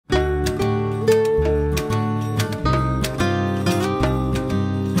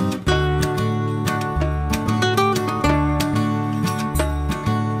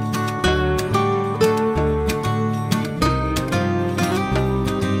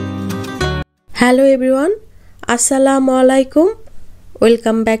Hello everyone, Assalamu alaikum.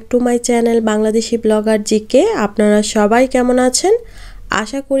 Welcome back to my channel Bangladeshi blogger GK. আপনারা সবাই কেমন আছেন?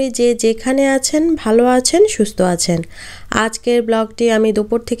 আশা করি যে যেখানে আছেন ভালো আছেন, সুস্থ আছেন। আজকের ব্লগটি আমি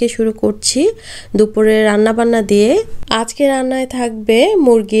দুপুর থেকে শুরু করছি, দুপুরের রান্না বান্না দিয়ে। আজকে রান্নায় থাকবে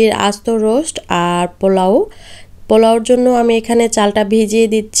মুরগির আস্ত রোস্ট আর পোলাও। পোলাওর জন্য আমি এখানে চালটা ভিজিয়ে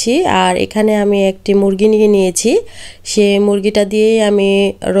দিচ্ছি, আর এখানে আমি একটি মুরগি নিয়ে নিয়েছি। সেই মুরগিটা দিয়েই আমি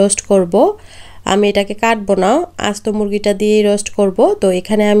রোস্ট করব। আমি এটাকে কাটবো না, আস্ত মুরগিটা দিয়েই রোস্ট করব। তো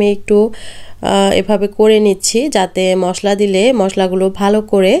এখানে আমি একটু এভাবে করে নিচ্ছি, যাতে মশলা দিলে মশলাগুলো ভালো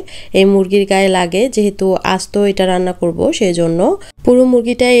করে এই মুরগির গায়ে লাগে। যেহেতু আস্ত এটা রান্না করব, সেই জন্য পুরো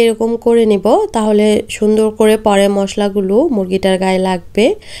মুরগিটা এরকম করে নিব, তাহলে সুন্দর করে পরে মশলাগুলো মুরগিটার গায়ে লাগবে,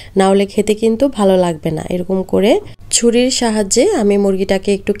 না হলে খেতে কিন্তু ভালো লাগবে না। এরকম করে ছুরির সাহায্যে আমি মুরগিটাকে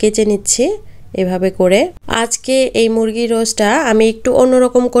একটু কেচে নিচ্ছি এভাবে করে। আজকে এই মুরগির রোস্টটা আমি একটু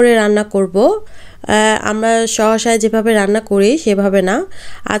অন্যরকম করে রান্না করব। আমরা সহসায় যেভাবে রান্না করি সেভাবে না।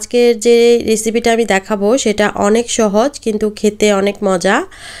 আজকের যে রেসিপিটা আমি দেখাবো সেটা অনেক সহজ, কিন্তু খেতে অনেক মজা।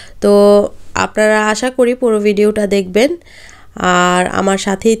 তো আপনারা আশা করি পুরো ভিডিওটা দেখবেন আর আমার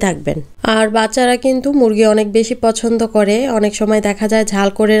সাথেই থাকবেন। আর বাচ্চারা কিন্তু মুরগি অনেক বেশি পছন্দ করে। অনেক সময় দেখা যায় ঝাল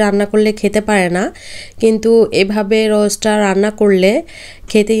করে রান্না করলে খেতে পারে না, কিন্তু এভাবে রোস্টটা রান্না করলে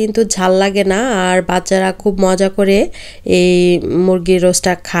খেতে কিন্তু ঝাল লাগে না, আর বাচ্চারা খুব মজা করে এই মুরগির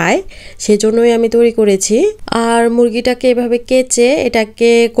রোস্টটা খায়। সেজন্যই আমি তৈরি করেছি। আর মুরগিটাকে এভাবে কেচে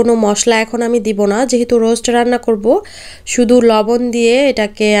এটাকে কোনো মশলা এখন আমি দিব না, যেহেতু রোস্ট রান্না করব। শুধু লবণ দিয়ে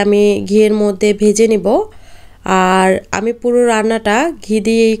এটাকে আমি ঘিয়ের মধ্যে ভেজে নিব। আর আমি পুরো রান্নাটা ঘি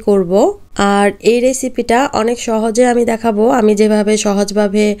দিয়েই করব। আর এই রেসিপিটা অনেক সহজে আমি দেখাবো। আমি যেভাবে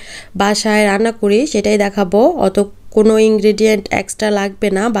সহজভাবে বাসায় রান্না করি সেটাই দেখাবো। অত কোনো ইনগ্রেডিয়েন্ট এক্সট্রা লাগবে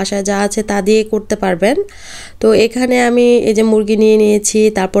না, বাসায় যা আছে তা দিয়েই করতে পারবেন। তো এখানে আমি এই যে মুরগি নিয়ে নিয়েছি,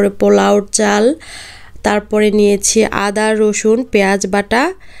 তারপরে পোলাওর চাল, তারপরে নিয়েছি আদা রসুন পেঁয়াজ বাটা,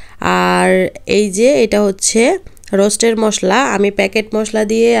 আর এই যে এটা হচ্ছে রোস্টের মশলা। আমি প্যাকেট মশলা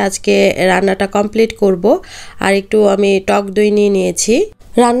দিয়ে আজকে রান্নাটা কমপ্লিট করব। আর একটু আমি টক দই নিয়ে নিয়েছি।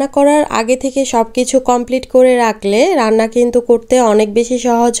 রান্না করার আগে থেকে সব কিছু কমপ্লিট করে রাখলে রান্না কিন্তু করতে অনেক বেশি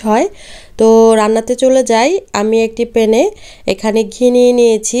সহজ হয়। তো রান্নাতে চলে যাই। আমি একটি প্যানে এখানে ঘি নিয়ে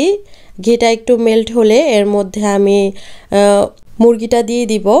নিয়েছি। ঘিটা একটু মেল্ট হলে এর মধ্যে আমি মুরগিটা দিয়ে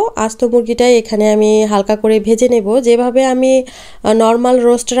দিব। আস্ত মুরগিটাই এখানে আমি হালকা করে ভেজে নেব। যেভাবে আমি নর্মাল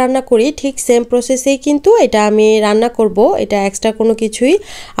রোস্ট রান্না করি ঠিক সেম প্রসেসেই কিন্তু এটা আমি রান্না করব। এটা এক্সট্রা কোনো কিছুই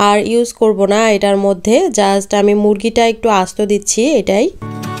আর ইউজ করব না এটার মধ্যে। জাস্ট আমি মুরগিটা একটু আস্ত দিচ্ছি, এটাই।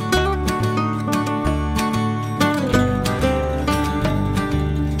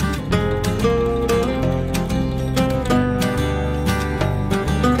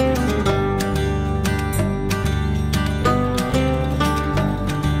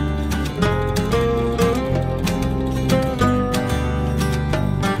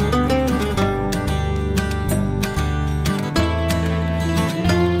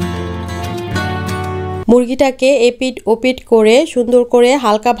 মুরগিটাকে এপিট ওপিট করে সুন্দর করে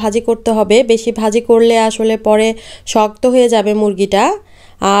হালকা ভাজি করতে হবে। বেশি ভাজি করলে আসলে পরে শক্ত হয়ে যাবে মুরগিটা।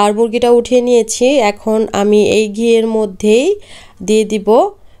 আর মুরগিটা উঠিয়ে নিয়েছি। এখন আমি এই ঘিয়ের মধ্যেই দিয়ে দিব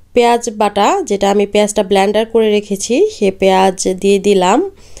পেঁয়াজ বাটা, যেটা আমি পেঁয়াজটা ব্লেন্ডার করে রেখেছি, সে পেঁয়াজ দিয়ে দিলাম।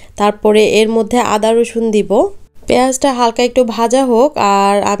 তারপরে এর মধ্যে আদা রসুন দিব। পেঁয়াজটা হালকা একটু ভাজা হোক।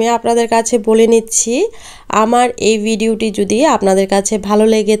 আর আমি আপনাদের কাছে বলে নিচ্ছি, আমার এই ভিডিওটি যদি আপনাদের কাছে ভালো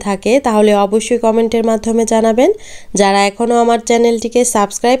লেগে থাকে তাহলে অবশ্যই কমেন্টের মাধ্যমে জানাবেন। যারা এখনও আমার চ্যানেলটিকে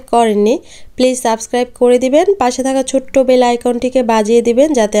সাবস্ক্রাইব করেননি প্লিজ সাবস্ক্রাইব করে দিবেন। পাশে থাকা ছোট্ট বেল আইকনটিকে বাজিয়ে দিবেন,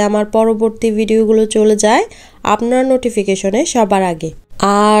 যাতে আমার পরবর্তী ভিডিওগুলো চলে যায় আপনার নোটিফিকেশনে সবার আগে।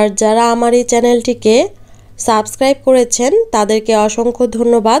 আর যারা আমার এই চ্যানেলটিকে সাবস্ক্রাইব করেছেন তাদেরকে অসংখ্য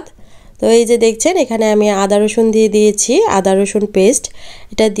ধন্যবাদ। তো এই যে দেখছেন এখানে আমি আদা রসুন দিয়ে দিয়েছি, আদা রসুন পেস্ট।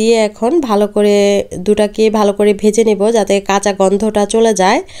 এটা দিয়ে এখন ভালো করে দুটাকে ভালো করে ভেজে নেব, যাতে কাঁচা গন্ধটা চলে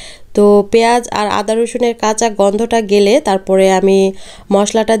যায়। তো পেঁয়াজ আর আদা রসুনের কাঁচা গন্ধটা গেলে তারপরে আমি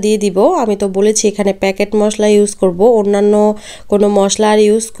মশলাটা দিয়ে দিব। আমি তো বলেছি এখানে প্যাকেট মশলা ইউজ করব, অন্যান্য কোনো মশলা আর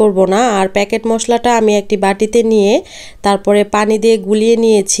ইউজ করব না। আর প্যাকেট মশলাটা আমি একটি বাটিতে নিয়ে তারপরে পানি দিয়ে গুলিয়ে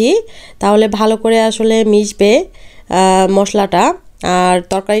নিয়েছি, তাহলে ভালো করে আসলে মিশবে মশলাটা, আর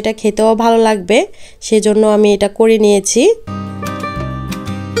তরকারিটা খেতেও ভালো লাগবে। সেজন্য আমি এটা করে নিয়েছি।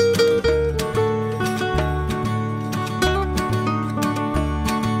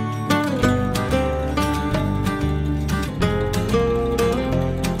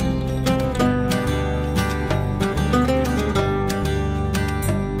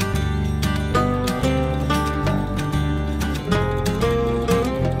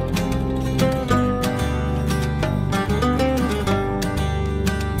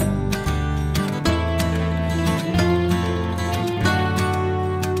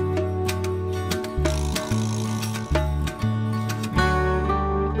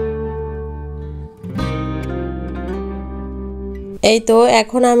 এই তো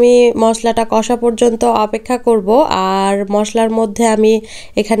এখন আমি মশলাটা কষা পর্যন্ত অপেক্ষা করব। আর মশলার মধ্যে আমি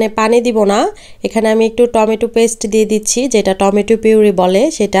এখানে পানি দিব না, এখানে আমি একটু টমেটো পেস্ট দিয়ে দিচ্ছি, যেটা টমেটো পিউরি বলে,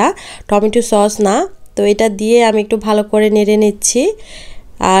 সেটা টমেটো সস না। তো এটা দিয়ে আমি একটু ভালো করে নেড়ে নিচ্ছি।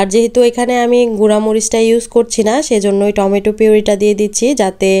 আর যেহেতু এখানে আমি গুঁড়া মরিচটা ইউজ করছি না, সেজন্যই টমেটো পিউরিটা দিয়ে দিচ্ছি,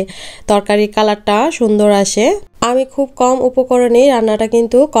 যাতে তরকারির কালারটা সুন্দর আসে। আমি খুব কম উপকরণেই রান্নাটা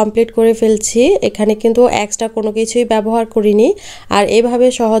কিন্তু কমপ্লিট করে ফেলছি, এখানে কিন্তু এক্সট্রা কোনো কিছুই ব্যবহার করিনি। আর এইভাবে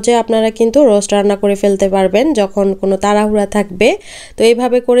সহজে আপনারা কিন্তু রোস্ট রান্না করে ফেলতে পারবেন যখন কোনো তাড়াহুড়া থাকবে। তো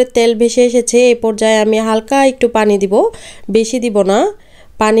এইভাবে করে তেল ভেসে এসেছে, এই পর্যায়ে আমি হালকা একটু পানি দিব, বেশি দিব না।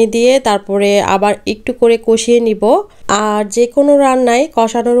 পানি দিয়ে তারপরে আবার একটু করে কষিয়ে নিব। আর যে কোনো রান্নায়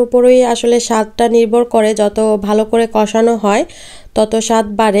কষানোর উপরেই আসলে স্বাদটা নির্ভর করে, যত ভালো করে কষানো হয় তত স্বাদ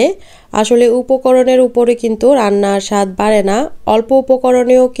বাড়ে। আসলে উপকরণের উপরে কিন্তু রান্নার স্বাদ বাড়ে না, অল্প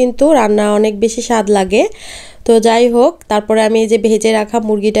উপকরণেও কিন্তু রান্না অনেক বেশি স্বাদ লাগে। তো যাই হোক, তারপরে আমি এই যে ভেজে রাখা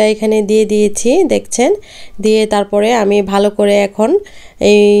মুরগিটা এখানে দিয়ে দিয়েছি, দেখছেন, দিয়ে তারপরে আমি ভালো করে এখন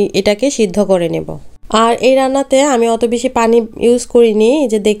এটাকে সিদ্ধ করে নেব। আর এই রান্নাতে আমি অত বেশি পানি ইউজ করিনি, এই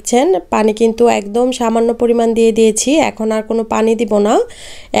যে দেখছেন পানি কিন্তু একদম সামান্য পরিমাণ দিয়ে দিয়েছি, এখন আর কোনো পানি দিব না।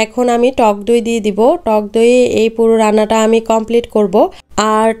 এখন আমি টক দই দিয়ে দিব, টক দই এই পুরো রান্নাটা আমি কমপ্লিট করব।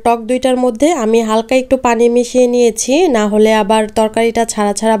 আর টক দইটার মধ্যে আমি হালকা একটু পানি মিশিয়ে নিয়েছি, না হলে আবার তরকারিটা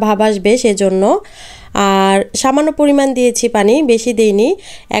ছাড়া ছাড়া ভাব আসবে, সেজন্য। আর সামান্য পরিমাণ দিয়েছি পানি, বেশি দেইনি।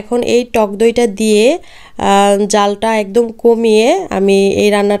 এখন এই টক দইটা দিয়ে জালটা একদম কমিয়ে আমি এই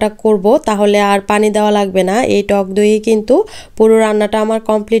রান্নাটা করব, তাহলে আর পানি দেওয়া লাগবে না। এই টক দই কিন্তু পুরো রান্নাটা আমার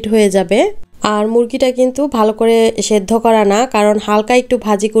কমপ্লিট হয়ে যাবে। আর মুরগিটা কিন্তু ভালো করে সেদ্ধ করা না, কারণ হালকা একটু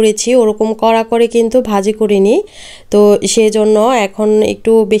ভাজি করেছি, ওরকম কড়া করে কিন্তু ভাজি করিনি। তো সেজন্য এখন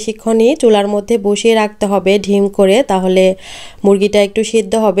একটু বেশিক্ষণই চুলার মধ্যে বসিয়ে রাখতে হবে ঢিম করে, তাহলে মুরগিটা একটু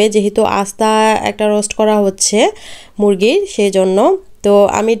সিদ্ধ হবে, যেহেতু আস্তা একটা রোস্ট করা হচ্ছে মুরগির, সেজন্য। তো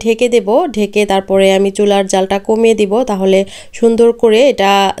আমি ঢেকে দেব, ঢেকে তারপরে আমি চুলার জালটা কমিয়ে দিব, তাহলে সুন্দর করে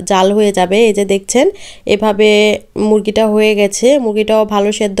এটা জাল হয়ে যাবে। এই যে দেখছেন এভাবে মুরগিটা হয়ে গেছে, মুরগিটাও ভালো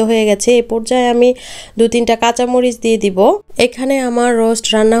সেদ্ধ হয়ে গেছে। এই পর্যায়ে আমি 2-3টা কাঁচামরিচ দিয়ে দিব। এখানে আমার রোস্ট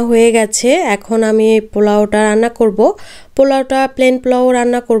রান্না হয়ে গেছে, এখন আমি পোলাওটা রান্না করব। পোলাওটা প্লেন পোলাও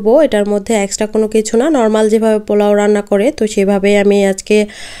রান্না করব, এটার মধ্যে এক্সট্রা কোনো কিছু না, নর্মাল যেভাবে পোলাও রান্না করে তো সেভাবেই আমি আজকে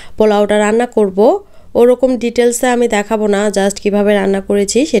পোলাওটা রান্না করব। ওরকম ডিটেলসে আমি দেখাবো না, জাস্ট কিভাবে রান্না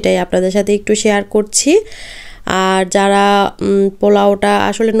করেছি সেটাই আপনাদের সাথে একটু শেয়ার করছি। আর যারা পোলাওটা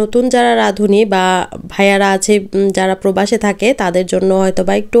আসলে নতুন যারা রাঁধুনি বা ভাইয়ারা আছে যারা প্রবাসে থাকে, তাদের জন্য হয়তো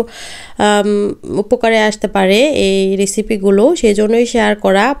বা একটু উপকারে আসতে পারে এই রেসিপিগুলো, সেই জন্যই শেয়ার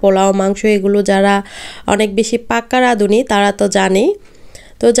করা। পোলাও মাংস এগুলো যারা অনেক বেশি পাক্কা রাঁধুনি তারা তো জানেই।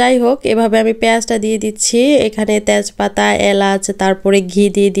 তো যাই হোক, এভাবে আমি পেঁয়াজটা দিয়ে দিচ্ছি, এখানে তেজপাতা, এলাচ, তারপরে ঘি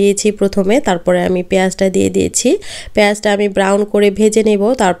দিয়ে দিয়েছি প্রথমে, তারপরে আমি পেঁয়াজটা দিয়ে দিয়েছি। পেঁয়াজটা আমি ব্রাউন করে ভেজে নেব,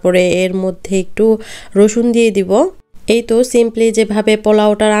 তারপরে এর মধ্যে একটু রসুন দিয়ে দিব। এই তো সিম্পলি যেভাবে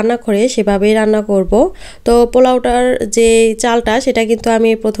পোলাওটা রান্না করে সেভাবেই রান্না করব। তো পোলাওটার যে চালটা সেটা কিন্তু আমি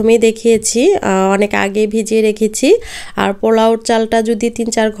প্রথমেই দেখিয়েছি, অনেক আগে ভিজিয়ে রেখেছি। আর পোলাওর চালটা যদি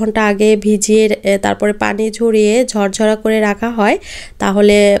 3-4 ঘন্টা আগে ভিজিয়ে তারপরে পানি ঝরিয়ে ঝরঝরা করে রাখা হয়,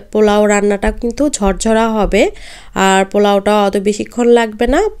 তাহলে পোলাও রান্নাটা কিন্তু ঝরঝরা হবে। আর পোলাওটা অত বেশিক্ষণ লাগবে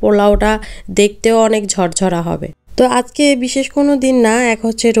না, পোলাওটা দেখতেও অনেক ঝরঝরা হবে। তো আজকে বিশেষ কোনো দিন না, এক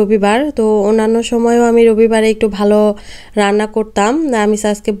হচ্ছে রবিবার, তো অন্যান্য সময়ও আমি রবিবারে একটু ভালো রান্না করতাম। আমি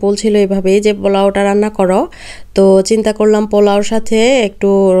আজকে বলছিল এভাবেই যে পোলাওটা রান্না করো, তো চিন্তা করলাম পোলাওর সাথে একটু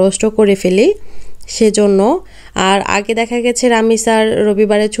রোস্টও করে ফেলি, সেজন্য। আর আগে দেখা গেছে রামিসার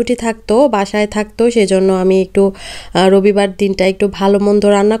রবিবারে ছুটি থাকতো, বাসায় থাকতো, সেজন্য আমি একটু রবিবার দিনটা একটু ভালো মন্দ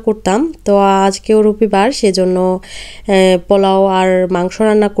রান্না করতাম। তো আজকেও রবিবার, সেজন্য পোলাও আর মাংস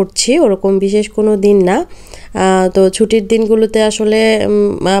রান্না করছি, ওরকম বিশেষ কোনো দিন না। তো ছুটির দিনগুলোতে আসলে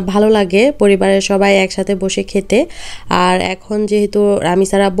ভালো লাগে পরিবারের সবাই একসাথে বসে খেতে। আর এখন যেহেতু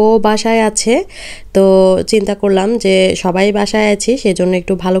রামিসারা বউ বাসায় আছে, তো চিন্তা করলাম যে সবাই বাসায় আছি, সেজন্য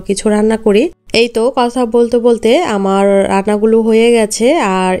একটু ভালো কিছু রান্না করি। এই তো কথা বলতে বলতে আমার রান্নাগুলো হয়ে গেছে,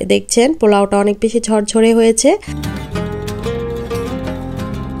 আর দেখছেন পোলাওটা অনেক বেশি ঝরঝরে হয়েছে।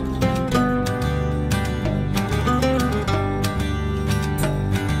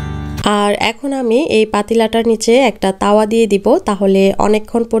 আর এখন আমি এই পাতিলাটার নিচে একটা তাওয়া দিয়ে দিব, তাহলে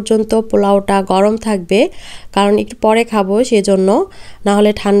অনেকক্ষণ পর্যন্ত পোলাওটা গরম থাকবে, কারণ একটু পরে খাবো সেজন্য, না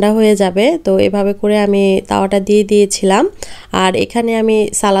হলে ঠান্ডা হয়ে যাবে। তো এভাবে করে আমি তাওয়াটা দিয়ে দিয়েছিলাম। আর এখানে আমি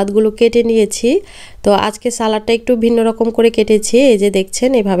সালাদগুলো কেটে নিয়েছি, তো আজকে সালাডটা একটু ভিন্ন রকম করে কেটেছি, এই যে দেখছেন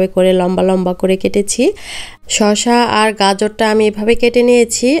এভাবে করে লম্বা লম্বা করে কেটেছি। শসা আর গাজরটা আমি এভাবে কেটে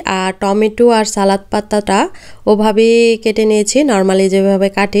নিয়েছি, আর টমেটো আর সালাদ পাতাটা ওভাবেই কেটে নিয়েছি নর্মালি যেভাবে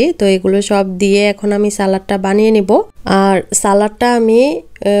কাটি। তো এগুলো সব দিয়ে এখন আমি সালাডটা বানিয়ে নিব। আর সালাডটা আমি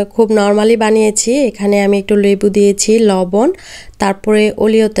খুব নর্মালি বানিয়েছি। এখানে আমি একটু লেবু দিয়েছি, লবণ, তারপরে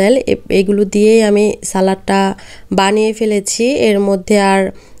অলিও তেল, এগুলো দিয়েই আমি সালাডটা বানিয়ে ফেলেছি। এর মধ্যে আর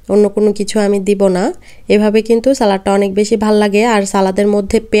অন্য কোনো কিছু আমি দিব না। এভাবে কিন্তু সালাডটা অনেক বেশি ভালো লাগে। আর সালাদের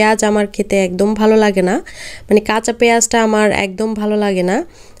মধ্যে পেঁয়াজ আমার খেতে একদম ভালো লাগে না, মানে কাঁচা পেঁয়াজটা আমার একদম ভালো লাগে না।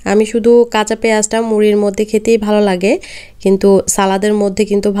 আমি শুধু কাঁচা পেঁয়াজটা মুড়ির মধ্যে খেতেই ভালো লাগে, কিন্তু সালাদের মধ্যে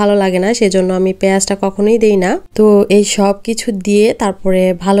কিন্তু ভালো লাগে না, সেজন্য আমি পেঁয়াজটা কখনোই দেই না। তো এই সব কিছু দিয়ে তারপরে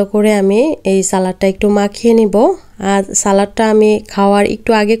ভালো করে আমি এই সালাডটা একটু মাখিয়ে নিব। আর সালাডটা আমি খাওয়ার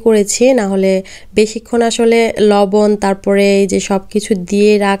একটু আগে করেছি, না হলে বেশিক্ষণ আসলে লবণ তারপরে এই যে সব কিছু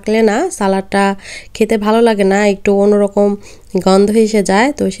দিয়ে রাখলে না সালাডটা খেতে ভালো লাগে না, একটু অন্যরকম গন্ধ এসে যায়।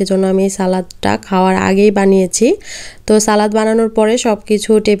 তো সেজন্য আমি সালাদটা খাওয়ার আগেই বানিয়েছি। তো সালাদ বানানোর পরে সব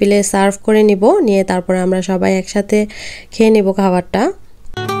কিছু টেবিলে সার্ভ করে নিব, নিয়ে তারপরে আমরা সবাই একসাথে খেয়ে নেব খাবারটা।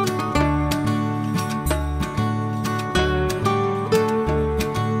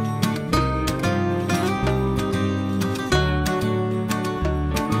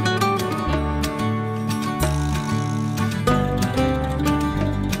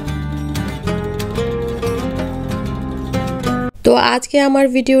 তো আজকে আমার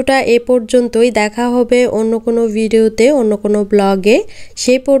ভিডিওটা এ পর্যন্তই। দেখা হবে অন্য কোনো ভিডিওতে, অন্য কোনো ব্লগে।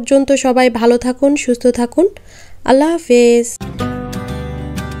 সেই পর্যন্ত সবাই ভালো থাকুন, সুস্থ থাকুন। আল্লাহ হাফেজ।